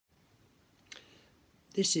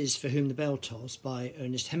This is For Whom the Bell Tolls by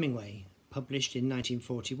Ernest Hemmingway, published in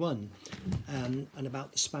 1941, and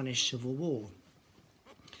about the Spanish Civil War.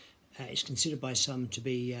 It's considered by some to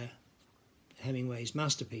be Hemingway's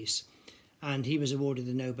masterpiece, and he was awarded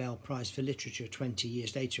the Nobel Prize for Literature 20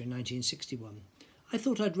 years later in 1961. I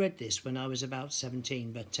thought I'd read this when I was about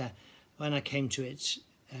 17, but when I came to it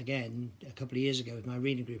again a couple of years ago with my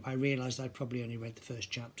reading group, I realised I'd probably only read the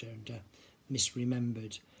first chapter and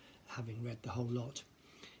misremembered having read the whole lot.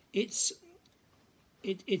 It's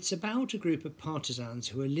about a group of partisans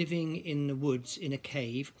who are living in the woods in a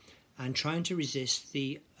cave and trying to resist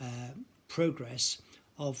the progress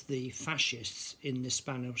of the fascists in the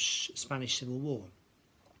Spanish Civil War.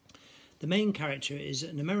 The main character is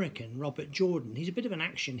an American, Robert Jordan. He's a bit of an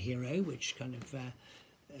action hero, which kind of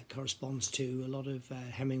corresponds to a lot of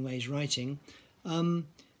Hemingway's writing.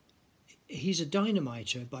 He's a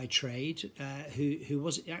dynamiter by trade, who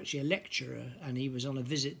was actually a lecturer, and he was on a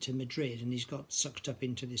visit to Madrid, and he's got sucked up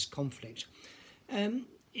into this conflict.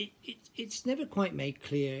 It's never quite made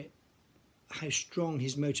clear how strong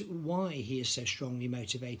why he is so strongly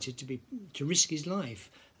motivated to risk his life.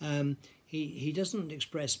 He doesn't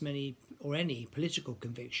express many or any political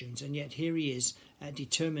convictions, and yet here he is,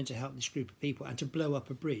 determined to help this group of people and to blow up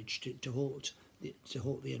a bridge to halt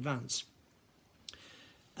the advance.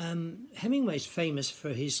 Hemingway's famous for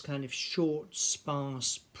his kind of short,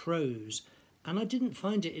 sparse prose, and I didn't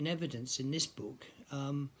find it in evidence in this book.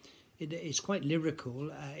 It's quite lyrical.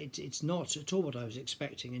 It's not at all what I was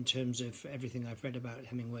expecting in terms of everything I've read about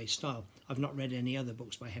Hemingway's style. I've not read any other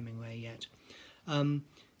books by Hemingway yet.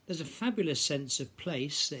 There's a fabulous sense of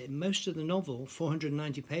place. Most of the novel,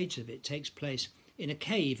 490 pages of it, takes place in a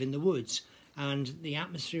cave in the woods, and the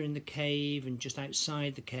atmosphere in the cave and just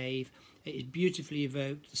outside the cave, it is beautifully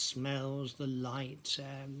evoked. The smells, the light,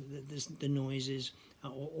 the noises,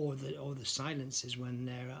 or the silences when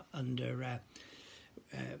they're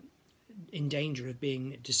in danger of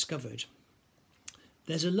being discovered.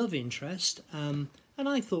 There's a love interest, and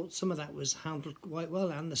I thought some of that was handled quite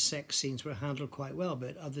well, and the sex scenes were handled quite well,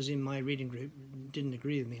 but others in my reading group didn't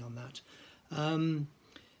agree with me on that.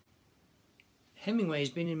 Hemingway has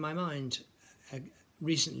been in my mind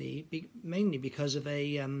recently, mainly because of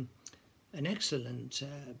an excellent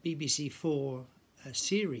BBC4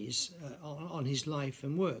 series on his life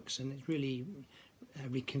and works, and it really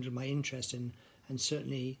rekindled my interest and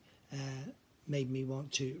certainly made me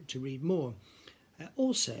want to read more.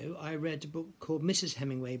 Also, I read a book called Mrs.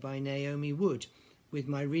 Hemingway by Naomi Wood with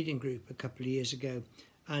my reading group a couple of years ago,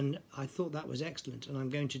 and I thought that was excellent, and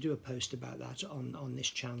I'm going to do a post about that on this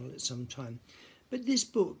channel at some time. But this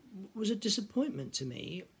book was a disappointment to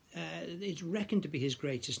me. It's reckoned to be his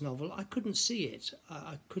greatest novel. I couldn't see it.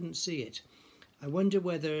 I couldn't see it. I wonder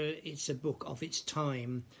whether it's a book of its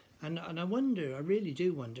time, and I really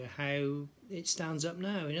do wonder how it stands up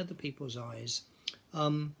now in other people's eyes.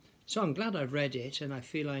 So I'm glad I've read it, and I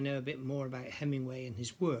feel I know a bit more about Hemingway and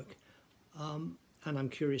his work, and I'm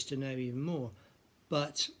curious to know even more.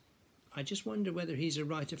 But I just wonder whether he's a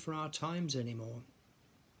writer for our times anymore.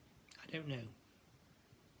 I don't know.